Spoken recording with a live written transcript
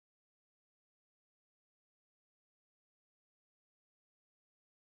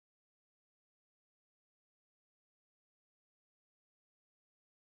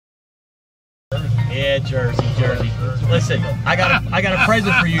Yeah, Jersey. Listen, I got a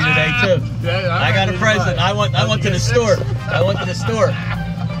present for you today too. I got a present. I went to the store. I went out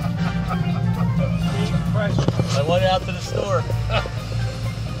to the store. I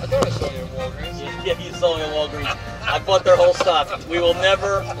thought I saw you at Walgreens. Yeah, you saw me at Walgreens. I bought their whole stock. We will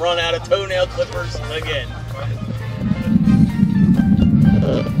never run out of toenail clippers again.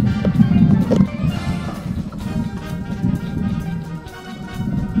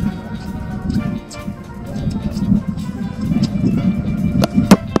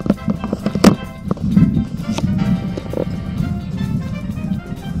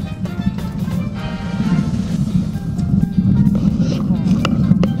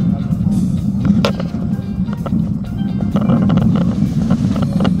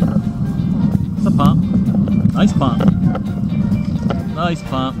 Nice pump. Nice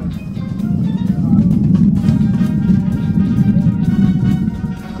pump.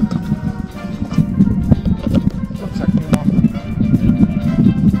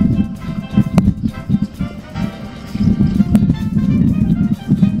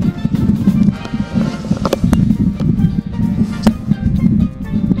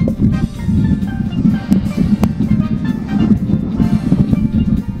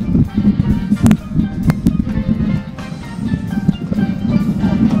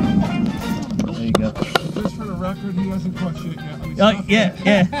 He hasn't caught shit yet.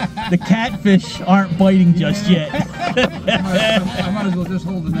 Yeah. The catfish aren't biting just yet. I might as well just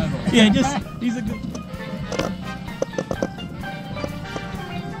hold the net on. Yeah, he's a good.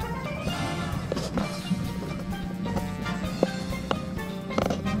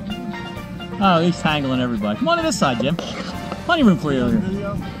 Oh, he's tangling everybody. Come on to this side, Jim. Plenty of room for you over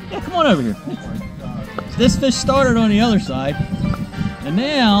here. Yeah, come on over here. This fish started on the other side, and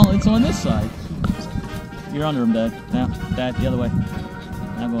now it's on this side. You're under him, Dad. Now, Dad, the other way.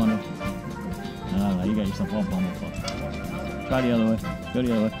 Now go under. No, you got yourself off on that. Try the other way. Go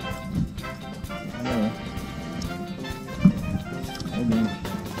the other way. The other way.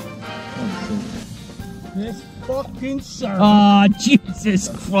 This fucking server. Oh, Jesus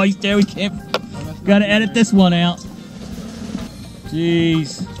Christ, there we can't. Gotta edit this one out.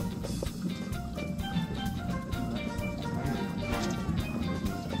 Jeez.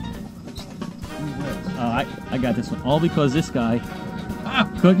 I got this one all because this guy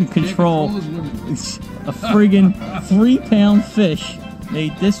couldn't control a friggin' 3-pound fish.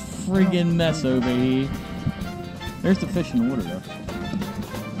 Made this friggin' mess over here. There's the fish in the water though.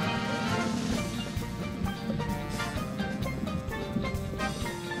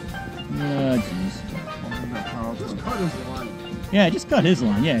 Oh, jeez. Just cut his line. Yeah, just cut his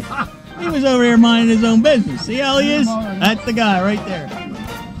line, yeah. He was over here minding his own business. See how he is? That's the guy right there.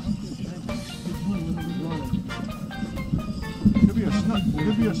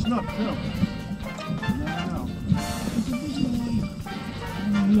 Could be a snuck too.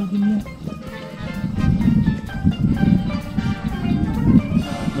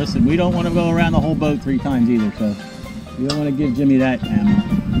 Listen, we don't want to go around the whole boat 3 times either, so you don't want to give Jimmy that ammo.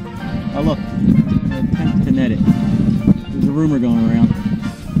 Oh look, attempt to net it. There's a rumor going around.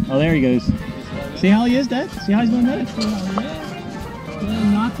 Oh, there he goes. See how he is, Dad? See how he's going to net it?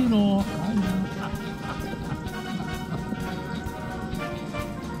 Yeah, knock it off.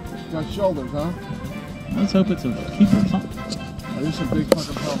 Got shoulders, huh? Let's hope it's a keeper or something. Oh, this is a big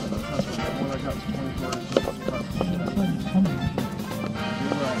fucking pellet. That's what I got is 24 inches.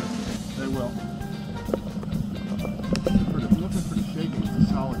 They will. Looking pretty shaky. It's a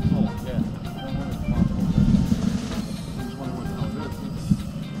solid pull. Yeah. I just wonder what the hell it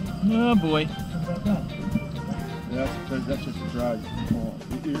is. Oh boy. Yeah, that's just a drag.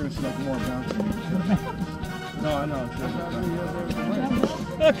 You're going to see like more bouncing. No, I know.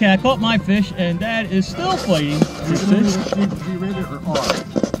 Okay, I caught my fish, and Dad is still fighting this fish. G rated or R?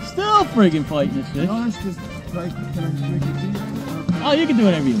 Still friggin' fighting this fish. No, it's just like, can I just make it G rated? Oh, you can do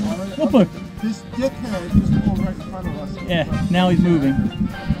whatever you want. We'll put. This dickhead just pulled right in front of us. Yeah, now he's moving.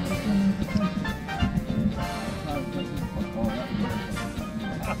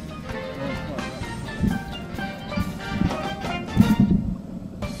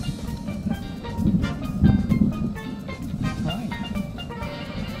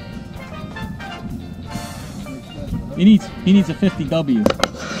 He needs a 50W.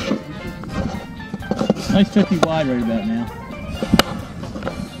 Nice 50 wide right about now.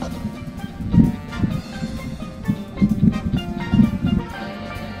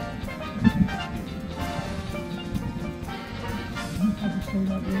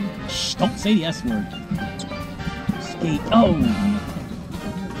 Shh, don't say the S word. Skate. Oh!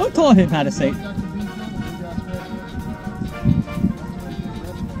 Who taught him how to say it?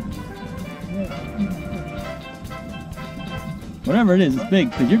 Whatever it is, it's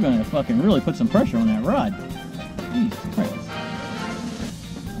big because you're going to fucking really put some pressure on that rod. Jesus Christ.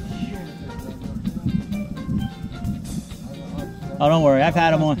 Oh, don't worry. I've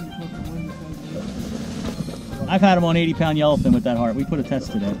had them on 80-pound yellowfin with that heart. We put a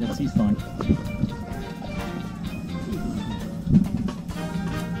test to that. He's fine.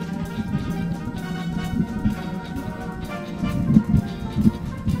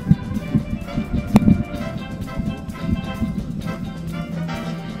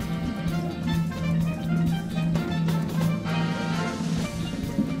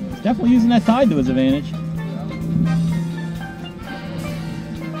 Definitely using that tide to his advantage.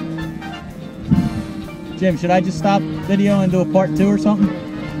 Jim, should I just stop video and do a part 2 or something?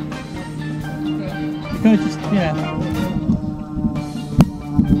 Because just, yeah.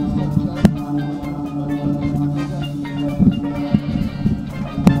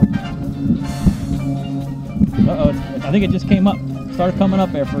 Uh-oh, I think it just came up. Started coming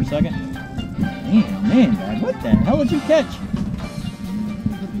up there for a second. Damn, man, Dad, what the hell did you catch?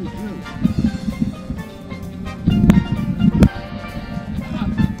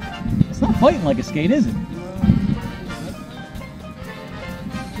 Fighting like a skate, is it?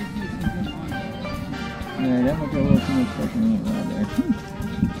 Yeah, that might be a little too much pressure on that rod there.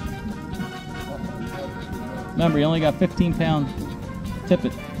 Remember, you only got 15-pound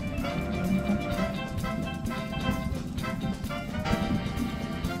tippet.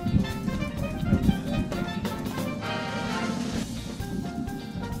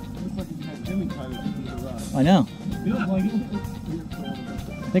 I know.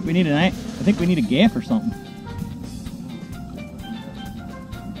 I think we need a gaff or something.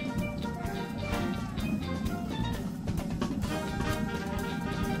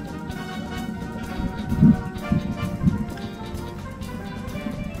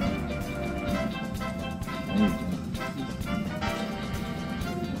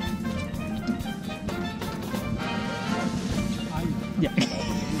 Yeah.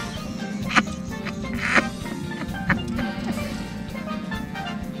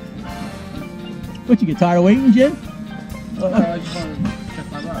 What, you get tired of waiting, Jim? I just wanted to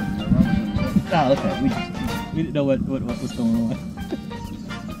check my rod. Oh, okay. We didn't know what was going on.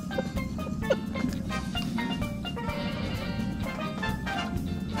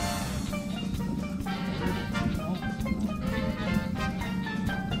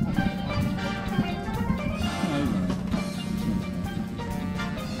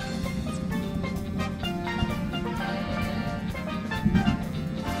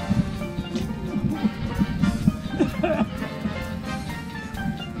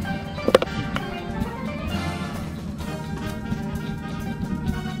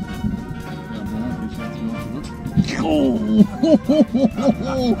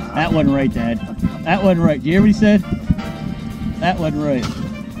 That wasn't right, Dad. That wasn't right. Do you hear what he said? That wasn't right.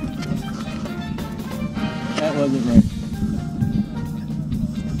 That wasn't right.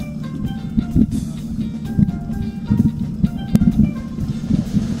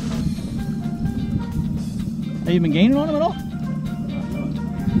 Have you been gaining on him at all?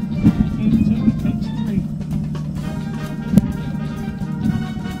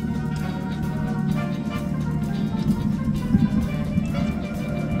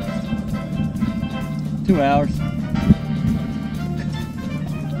 2 hours. We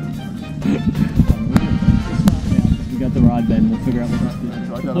got the rod bed and we'll figure out what this is.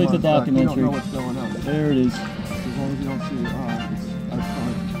 Complete the documentary. You don't know what's going on. There it is. As long as you don't see it, I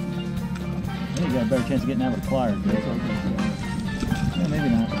think you got a better chance of getting out with a pliers. Yeah, maybe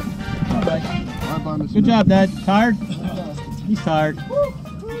not. All right. Good job, Dad. Tired? He's tired. I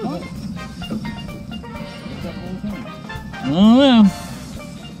don't know.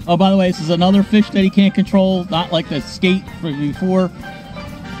 Oh, by the way, this is another fish that he can't control, not like the skate from before.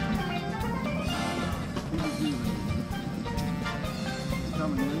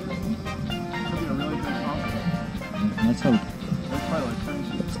 Let's hope.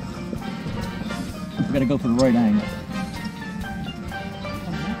 We gotta go for the right angle.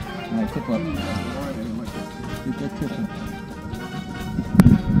 Alright, tip up. Get that tip up.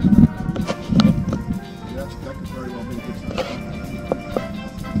 That could very well be a good sign.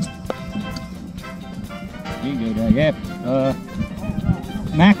 There you go, Dad. Yeah.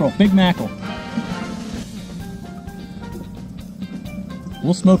 Mackerel, big mackerel.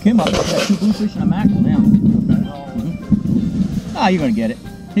 We'll smoke him up. We got 2 bluefish and a mackerel now. Ah, you're gonna get it.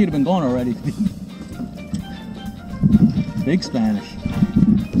 He'd have been gone already. Big Spanish.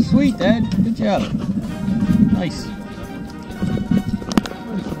 Sweet, Dad. Good job. Nice.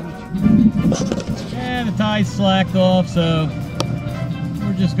 And the tide's slacked off, so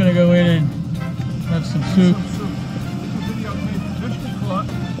we're just gonna go in and have some soup.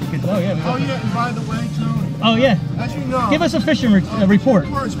 What? Oh yeah. Oh yeah, and by the way, too. Oh yeah. As you know, give us a fishing report. The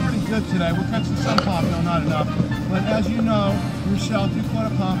report's pretty good today. We're catching some pompano, not enough. But as you know, yourself, you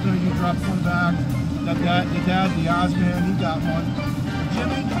caught a pompano, you dropped one back. The dad, the Ozman, he got one.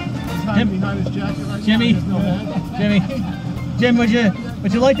 Jimmy, he's hiding behind his jacket right Jimmy, now. No Jim, would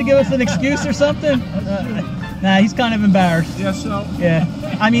you like to give us an excuse or something? Nah, he's kind of embarrassed. Yeah, so. Yeah.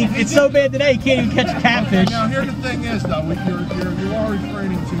 I mean, it's so bad today, he can't even catch a catfish. Okay, now, here the thing is, though, you are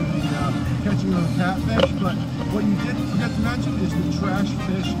referring to the catching of the catfish, but what you did forget to mention is the trash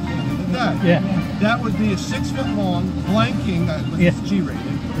fish of the day. Yeah. That would be a 6 foot long, blanking, it's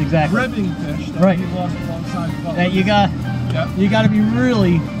G-rated. Exactly. Ribbing fish that he lost alongside the boat. That you got to be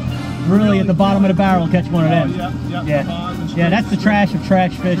really at the bottom of the barrel to catch one of them. Yeah, that's the trash of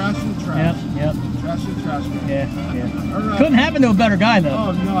trash fish. Trash of the trash. Yep. Trash of the trash fish. Yeah. Right. Couldn't happen to a better guy though.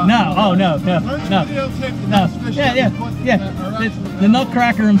 Oh no. No. Oh no. Yeah. The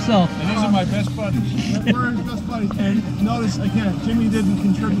nutcracker himself. And these are my best buddies. We're his best buddies. And notice again, Jimmy didn't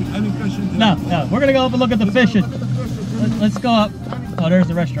contribute any fishing. No. We're gonna go up and look at the fishing. Let's go up. Oh, there's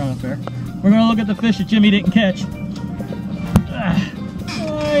the restaurant up there. We're gonna look at the fish that Jimmy didn't catch.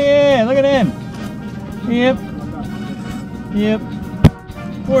 Oh yeah, look at him. Yep.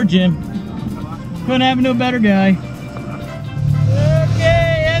 Poor Jim. Couldn't happen to a better guy.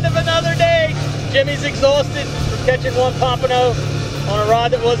 Okay, end of another day. Jimmy's exhausted from catching one pompano on a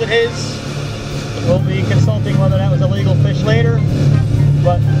rod that wasn't his. We'll be consulting whether that was a legal fish later.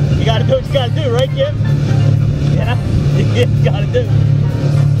 But you gotta do what you gotta do, right, Jim? Yeah, you gotta do.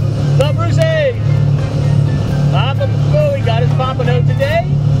 What's up, Brucey? He got his pompano today.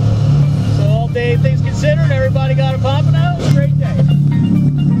 So all day, things considered, everybody got a pompano. It was a great day.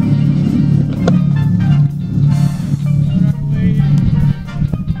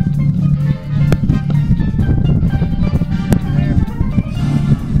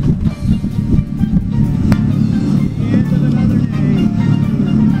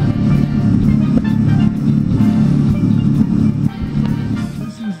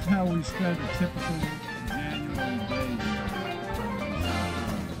 Spend a typical January day here.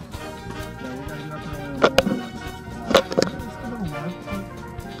 Yeah, we're gonna get up early in the morning, like 6 o'clock. It's a little work, but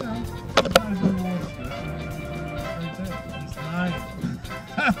sometimes we want to. He's lying.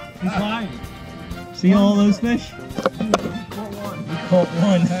 He's lying. See all those fish? We caught one. We caught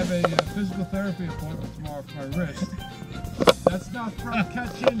one. I have a physical therapy appointment tomorrow for my wrist. That's not from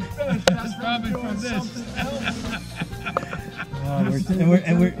catching fish. That's probably from this.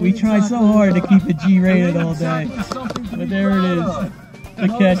 We try so hard to keep it G-rated all day, but there it is, to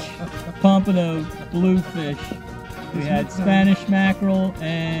catch pompano, bluefish. We had Spanish mackerel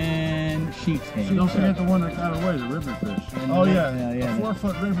and sheep's head. Don't forget the one that got away, the ribbon fish. Oh yeah, 4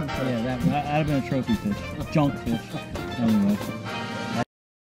 foot ribbon fish. Yeah, that'd have been a trophy fish, junk fish. Anyway.